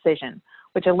your decision,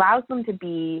 which allows them to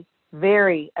be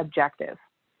very objective.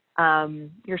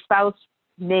 Your spouse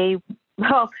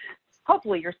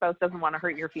hopefully your spouse doesn't want to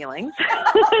hurt your feelings,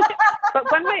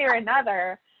 but one way or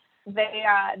another, they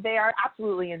are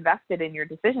absolutely invested in your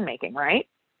decision-making, right?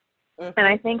 Mm-hmm. And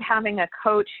I think having a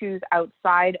coach who's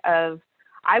outside of,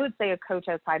 I would say a coach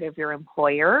outside of your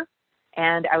employer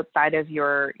and outside of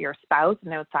your spouse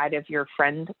and outside of your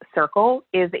friend circle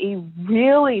is a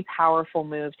really powerful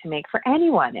move to make for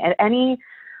anyone at any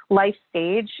life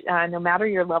stage, no matter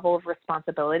your level of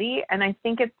responsibility. And I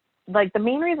think it's like the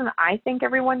main reason I think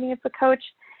everyone needs a coach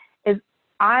is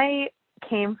I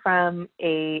came from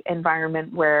a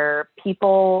environment where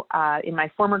people, in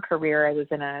my former career, I was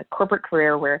in a corporate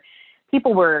career where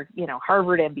people were,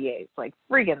 Harvard MBAs, like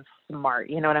friggin' smart,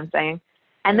 you know what I'm saying?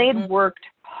 And they had worked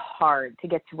hard to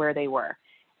get to where they were.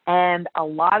 And a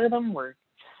lot of them were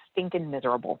stinking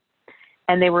miserable.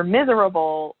 And they were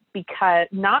miserable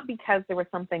not because there was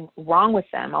something wrong with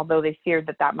them, although they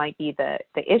feared that might be the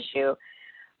issue.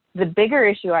 The bigger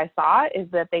issue I saw is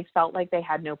that they felt like they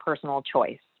had no personal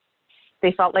choice.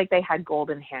 They felt like they had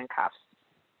golden handcuffs.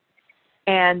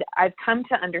 And I've come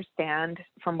to understand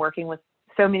from working with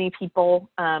so many people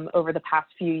over the past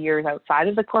few years outside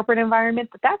of the corporate environment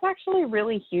that that's actually a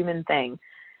really human thing.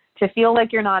 To feel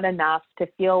like you're not enough, to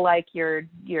feel like you're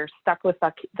stuck with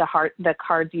the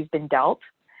cards you've been dealt.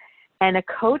 And a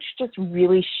coach just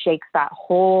really shakes that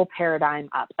whole paradigm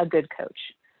up. A good coach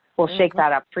will shake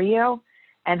that up for you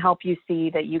and help you see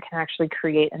that you can actually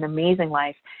create an amazing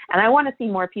life. And I want to see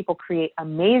more people create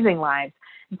amazing lives.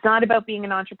 It's not about being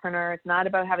an entrepreneur. It's not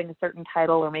about having a certain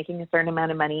title or making a certain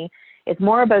amount of money. It's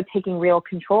more about taking real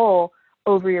control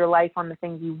over your life on the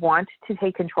things you want to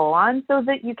take control on so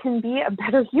that you can be a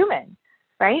better human,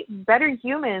 right? Better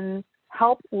humans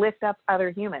help lift up other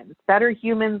humans. Better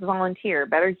humans volunteer.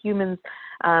 Better humans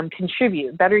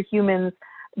contribute. Better humans,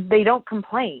 they don't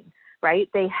complain, right?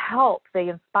 They help. They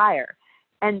inspire.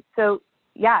 And so,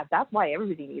 yeah, that's why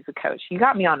everybody needs a coach. You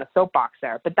got me on a soapbox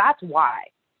there, but that's why,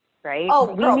 right?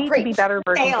 Oh, we need to be better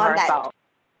versions of ourselves.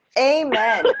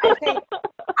 Amen.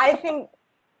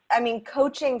 I mean,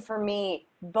 coaching for me,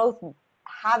 both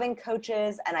having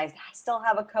coaches and I still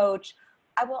have a coach,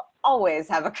 I will always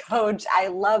have a coach. I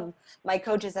love my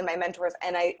coaches and my mentors.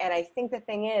 And I think the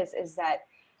thing is that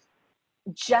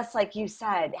just like you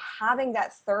said, having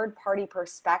that third party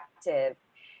perspective.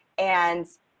 And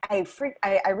I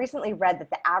recently read that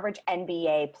the average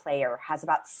NBA player has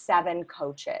about 7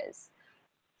 coaches.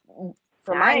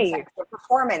 for mindset, Nice. for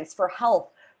performance, for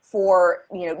health, for,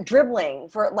 dribbling,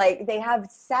 for like, they have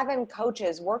 7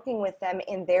 coaches working with them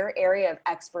in their area of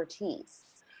expertise.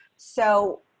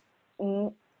 So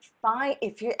fine,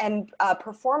 if you and a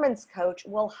performance coach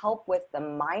will help with the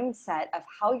mindset of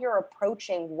how you're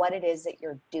approaching what it is that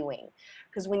you're doing,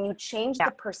 because when you change Yeah.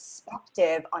 the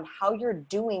perspective on how you're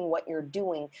doing what you're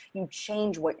doing, you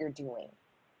change what you're doing.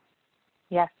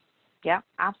 Yes. Yeah,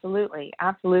 absolutely.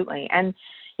 Absolutely. And,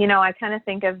 you know, I kind of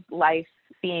think of life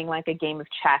being like a game of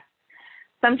chess.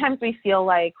 Sometimes we feel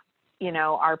like, you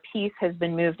know, our piece has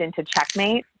been moved into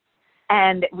checkmate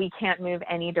and we can't move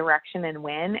any direction and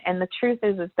win. And the truth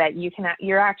is that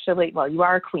you're actually, well, you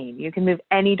are a queen. You can move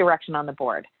any direction on the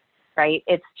board, right?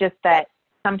 It's just that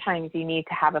sometimes you need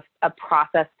to have a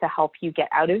process to help you get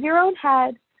out of your own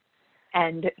head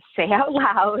and say out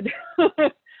loud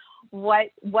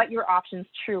what your options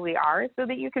truly are so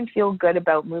that you can feel good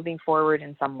about moving forward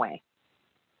in some way.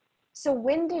 So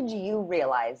when did you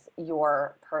realize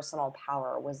your personal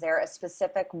power? Was there a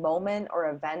specific moment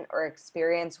or event or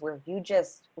experience where you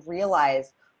just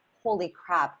realized, holy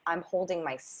crap, I'm holding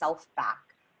myself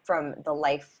back from the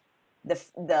life,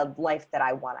 the life that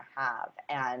I want to have,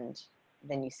 and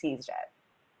then you seized it?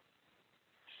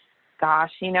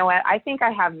 Gosh, you know what? I think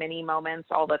I have many moments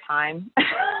all the time.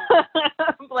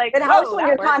 Like, It helps when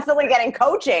you're constantly getting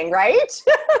coaching, right?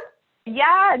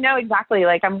 Yeah, no, exactly.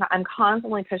 Like I'm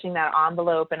constantly pushing that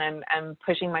envelope, and I'm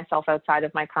pushing myself outside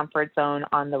of my comfort zone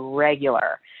on the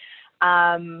regular.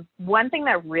 One thing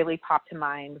that really popped to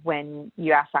mind when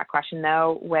you asked that question,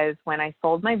 though, was when I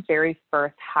sold my very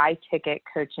first high ticket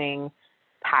coaching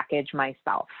package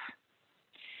myself,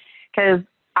 because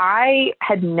I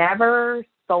had never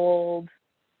sold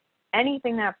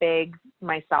anything that big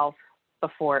myself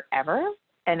before ever.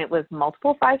 And it was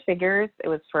multiple 5 figures. It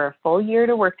was for a full year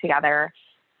to work together.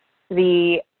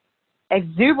 The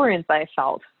exuberance I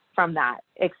felt from that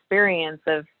experience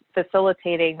of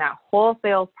facilitating that whole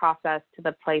sales process to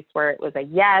the place where it was a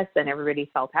yes and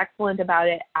everybody felt excellent about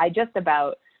it. I just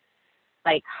about,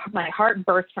 like, my heart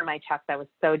burst from my chest. I was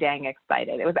so dang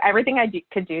excited. It was everything I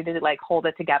could do to like hold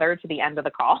it together to the end of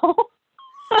the call.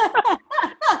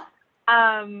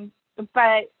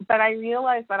 But I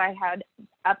realized that I had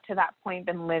up to that point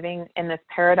been living in this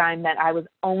paradigm that I was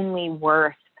only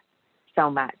worth so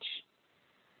much,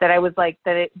 that I was like,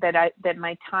 that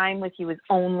my time with you was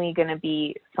only going to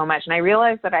be so much. And I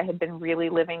realized that I had been really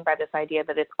living by this idea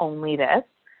that it's only this,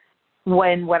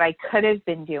 when what I could have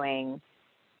been doing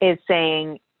is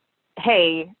saying,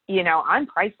 hey, you know, I'm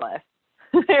priceless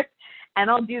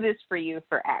and I'll do this for you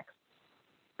for X,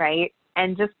 right?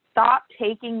 And just stop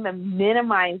taking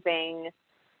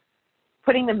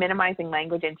putting the minimizing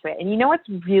language into it. And you know what's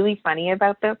really funny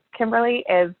about this, Kimberly,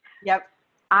 is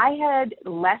I had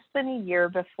less than a year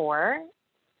before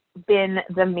been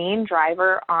the main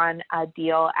driver on a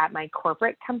deal at my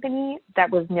corporate company that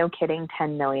was, no kidding,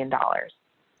 $10 million. What?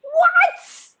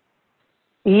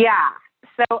 Yeah.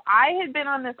 So I had been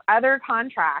on this other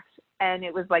contract, and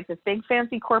it was like this big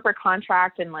fancy corporate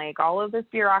contract and like all of this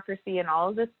bureaucracy and all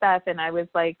of this stuff. And I was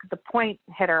like the point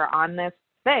hitter on this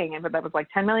thing, and that was like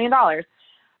 $10 million.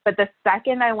 But the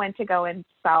second I went to go and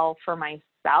sell for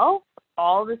myself,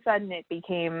 all of a sudden it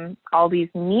became all these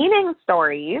meaning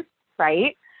stories,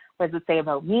 right? What does it say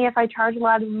about me if I charge a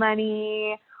lot of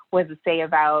money? What does it say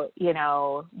about, you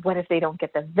know, what if they don't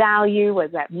get the value?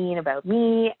 What does that mean about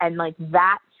me? And like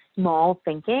that small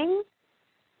thinking.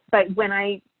 But when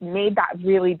I made that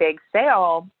really big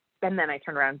sale, and then I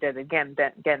turned around and did it again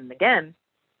and again,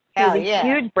 it was a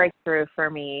huge breakthrough for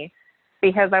me,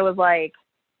 because I was like,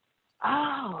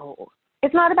 oh,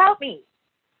 it's not about me.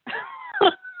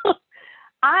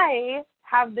 I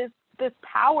have this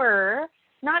power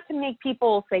not to make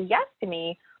people say yes to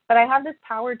me, but I have this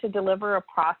power to deliver a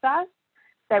process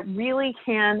that really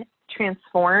can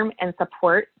transform and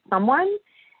support someone,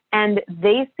 and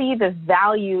they see the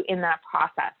value in that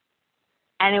process.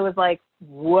 And it was like,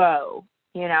 whoa,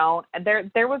 you know, that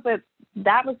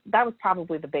was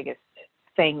probably the biggest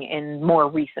thing in more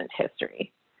recent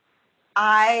history.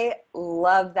 I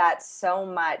love that so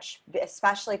much,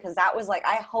 especially because that was like,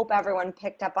 I hope everyone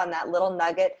picked up on that little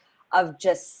nugget of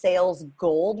just sales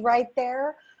gold right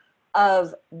there,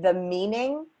 of the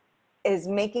meaning is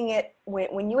making it,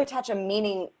 when you attach a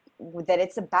meaning that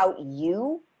it's about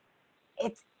you,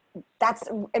 that's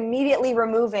immediately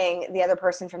removing the other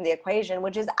person from the equation,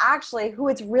 which is actually who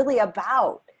it's really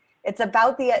about. It's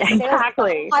about the sales,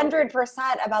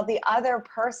 100% about the other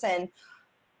person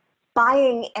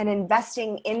buying and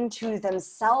investing into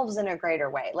themselves in a greater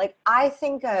way. Like I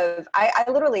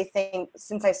literally think,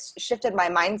 since I shifted my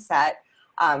mindset,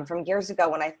 from years ago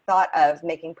when I thought of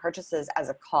making purchases as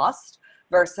a cost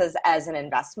versus as an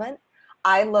investment.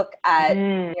 I look at,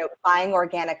 buying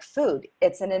organic food.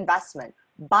 It's an investment.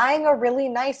 Buying a really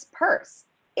nice purse.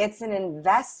 It's an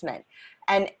investment.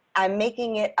 And I'm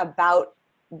making it about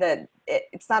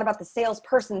it's not about the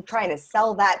salesperson trying to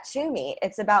sell that to me.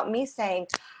 It's about me saying,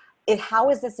 how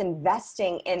is this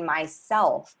investing in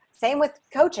myself? Same with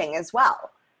coaching as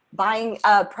well. Buying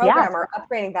a program or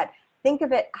upgrading that. Think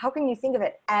of it, how can you think of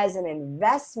it as an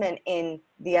investment in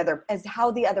as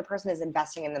how the other person is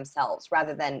investing in themselves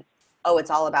rather than, oh, it's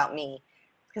all about me.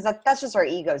 Because that's just our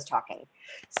egos talking.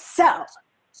 So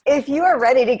if you are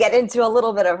ready to get into a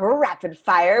little bit of rapid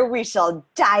fire, we shall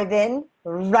dive in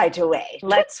right away.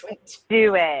 Let's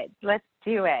do it. Let's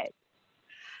do it.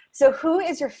 So who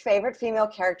is your favorite female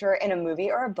character in a movie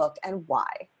or a book, and why?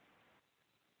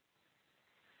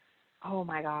 Oh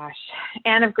my gosh.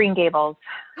 Anne of Green Gables,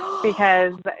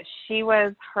 because she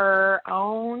was her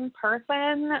own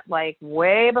person, like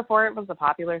way before it was a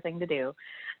popular thing to do.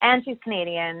 And she's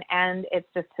Canadian, and it's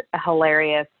just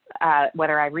hilarious,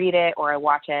 whether I read it or I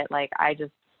watch it. Like,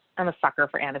 I'm a sucker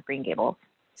for Anne of Green Gables.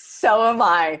 So am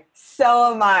I.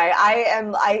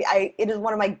 It is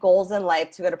one of my goals in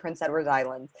life to go to Prince Edward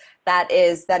Island. That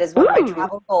is one of my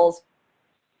travel goals.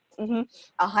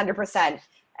 100%.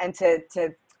 And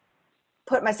to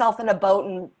put myself in a boat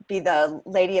and be the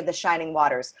lady of the shining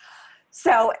waters.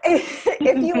 So if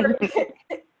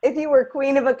you were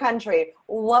queen of a country,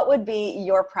 what would be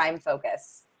your prime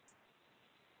focus?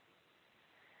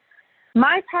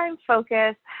 My prime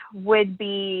focus would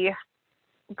be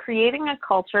creating a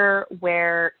culture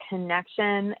where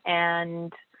connection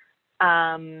and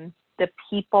the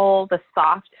people, the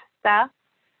soft stuff,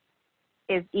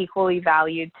 is equally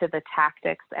valued to the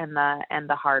tactics and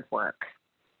the hard work.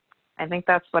 I think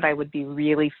that's what I would be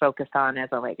really focused on as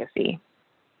a legacy.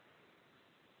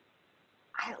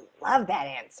 I love that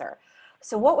answer.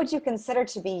 So what would you consider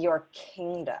to be your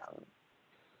kingdom?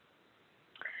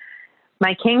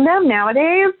 My kingdom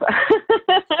nowadays?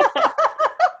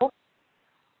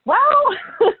 Well,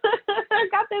 I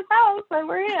got this house that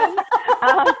we're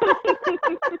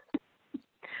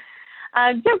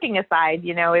in. Joking aside,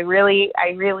 I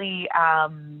really,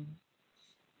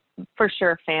 for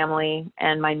sure, family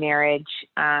and my marriage,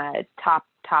 top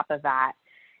of that,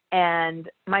 and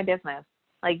my business.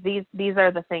 Like these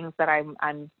are the things that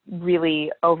I'm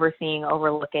really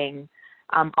overlooking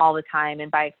all the time, and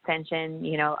by extension,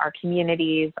 our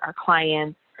communities, our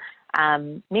clients,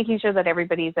 making sure that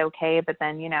everybody's okay, but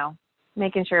then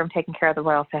making sure I'm taking care of the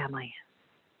royal family.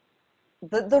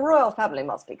 The royal family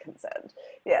must be concerned.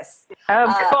 Yes, of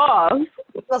course,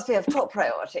 must be of top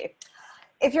priority.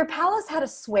 If your palace had a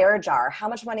swear jar, how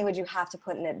much money would you have to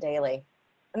put in it daily?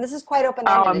 And this is quite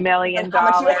open-ended. $1 million.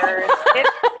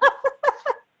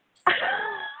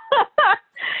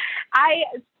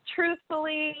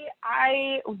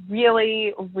 I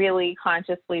really, really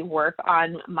consciously work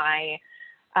on my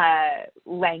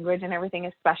language and everything,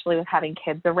 especially with having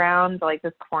kids around. Like,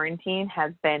 this quarantine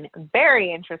has been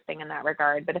very interesting in that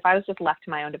regard. But if I was just left to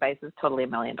my own devices, totally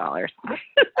 $1 million.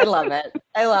 I love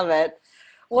it.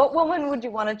 What woman would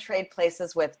you want to trade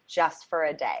places with just for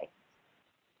a day?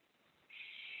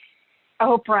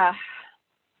 Oprah.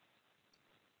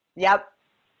 Yep.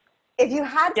 If you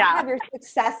had to have your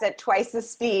success at twice the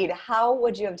speed, how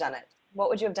would you have done it? What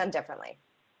would you have done differently?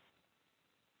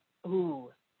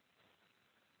 Ooh.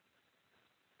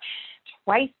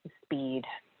 Twice the speed.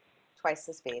 Twice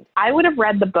the speed. I would have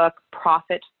read the book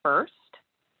Profit First,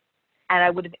 and I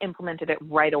would have implemented it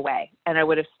right away. And I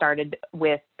would have started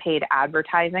with paid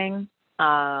advertising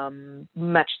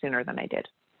much sooner than I did.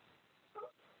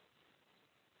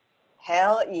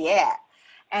 Hell yeah.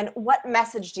 And what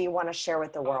message do you want to share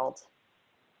with the world?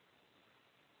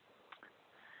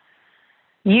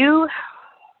 You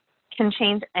can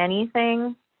change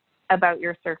anything about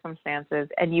your circumstances,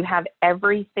 and you have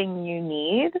everything you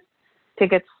need to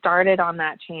get started on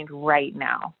that change right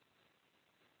now.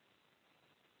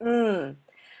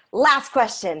 Last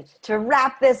question to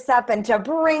wrap this up and to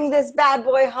bring this bad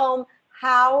boy home.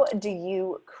 How do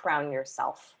you crown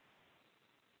yourself?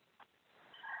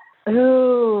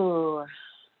 Ooh,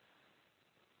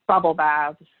 bubble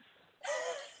baths.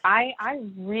 I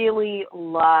really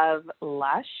love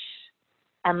Lush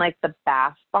and like the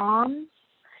bath bombs,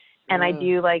 and I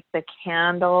do like the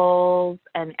candles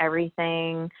and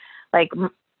everything. Like,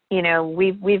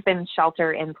 we've been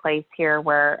shelter in place here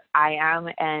where I am,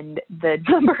 and the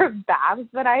number of baths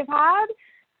that I've had,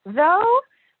 though,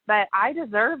 but I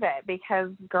deserve it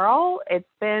because, girl, it's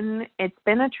been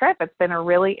a trip. It's been a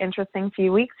really interesting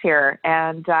few weeks here,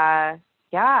 and that's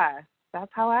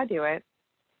how I do it.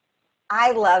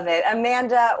 I love it.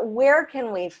 Amanda, where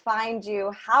can we find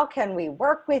you? How can we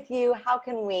work with you? How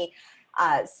can we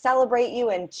celebrate you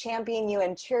and champion you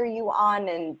and cheer you on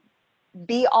and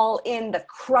be all in the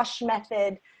crush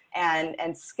method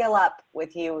and skill up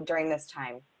with you during this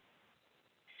time?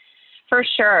 For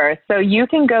sure. So you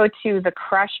can go to the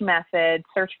Crush Method,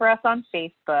 search for us on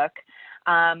Facebook.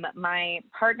 My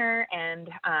partner and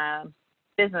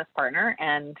business partner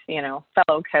and,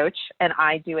 fellow coach and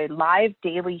I do a live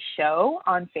daily show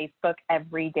on Facebook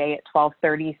every day at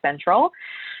 12:30 Central.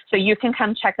 So you can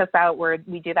come check us out where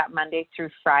we do that Monday through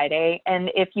Friday.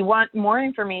 And if you want more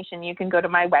information, you can go to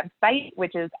my website,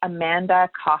 which is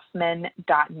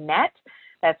amandakaufman.net.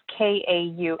 That's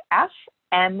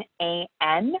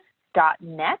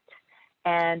KAUFMAN.net.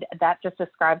 And that just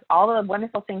describes all the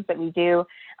wonderful things that we do.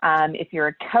 If you're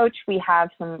a coach, we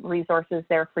have some resources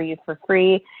there for you for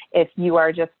free. If you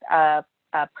are just a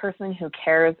person who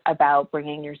cares about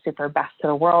bringing your super best to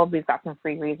the world, we've got some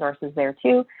free resources there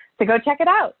too. So go check it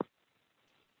out.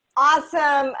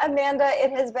 Awesome. Amanda, it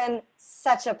has been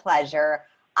such a pleasure.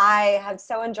 I have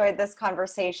so enjoyed this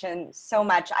conversation so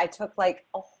much. I took like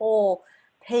a whole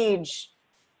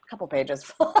couple pages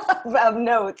full of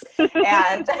notes,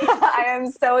 and I am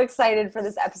so excited for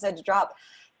this episode to drop.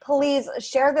 Please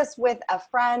share this with a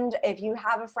friend. If you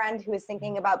have a friend who is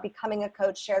thinking about becoming a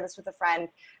coach, share this with a friend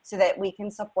so that we can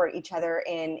support each other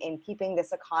in keeping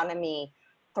this economy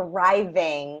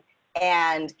thriving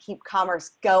and keep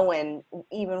commerce going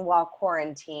even while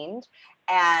quarantined.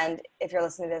 And if you're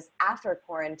listening to this after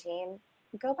quarantine,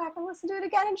 go back and listen to it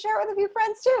again and share it with a few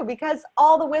friends too, because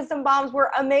all the wisdom bombs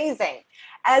were amazing.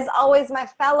 As always, my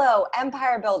fellow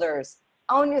empire builders,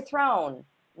 own your throne,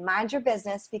 mind your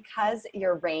business, because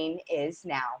your reign is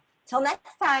now. Till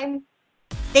next time.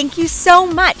 Thank you so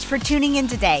much for tuning in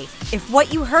today. If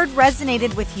what you heard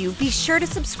resonated with you, be sure to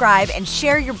subscribe and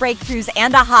share your breakthroughs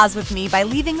and ahas with me by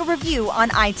leaving a review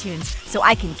on iTunes so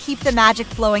I can keep the magic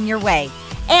flowing your way.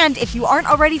 And if you aren't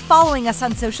already following us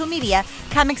on social media,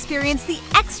 come experience the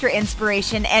extra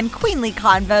inspiration and queenly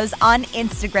convos on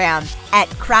Instagram at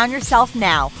Crown Yourself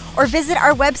Now, or visit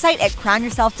our website at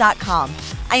crownyourself.com.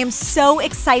 I am so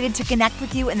excited to connect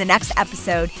with you in the next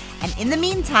episode. And in the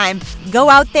meantime, go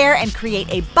out there and create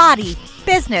a body,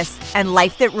 business, and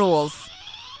life that rules.